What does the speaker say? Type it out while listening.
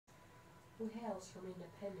who hails from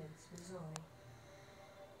Independence, Missouri.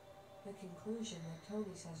 The conclusion that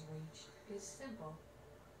Tony's has reached is simple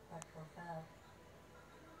but profound.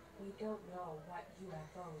 We don't know what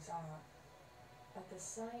UFOs are, but the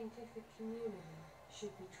scientific community should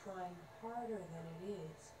be trying harder than it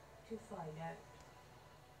is to find out.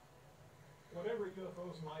 Whatever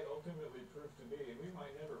UFOs might ultimately prove to be, and we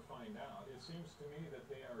might never find out, it seems to me that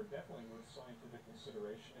they are definitely worth scientific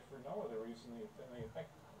consideration, if for no other reason than they affect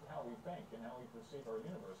how we think and how we perceive our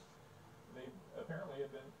universe. They apparently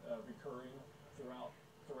have been recurring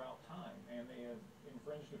throughout time, and they have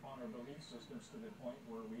infringed upon our belief systems to the point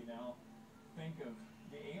where we now think of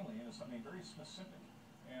the alien as something very specific.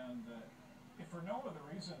 And if for no other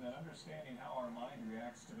reason than understanding how our mind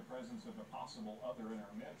reacts to the presence of a possible other in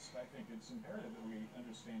our midst, I think it's imperative that we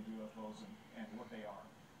understand UFOs and what they are.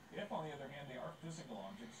 If, on the other hand, they are physical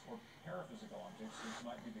objects or paraphysical objects, which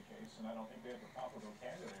might be the case, and I don't think we have the proper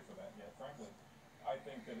vocabulary for that yet, frankly, I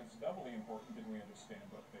think that it's doubly important that we understand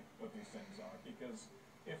what these things are, because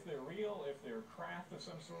if they're real, if they're craft of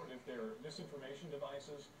some sort, if they're misinformation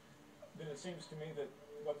devices, then it seems to me that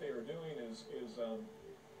what they are doing is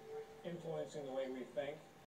influencing the way we think,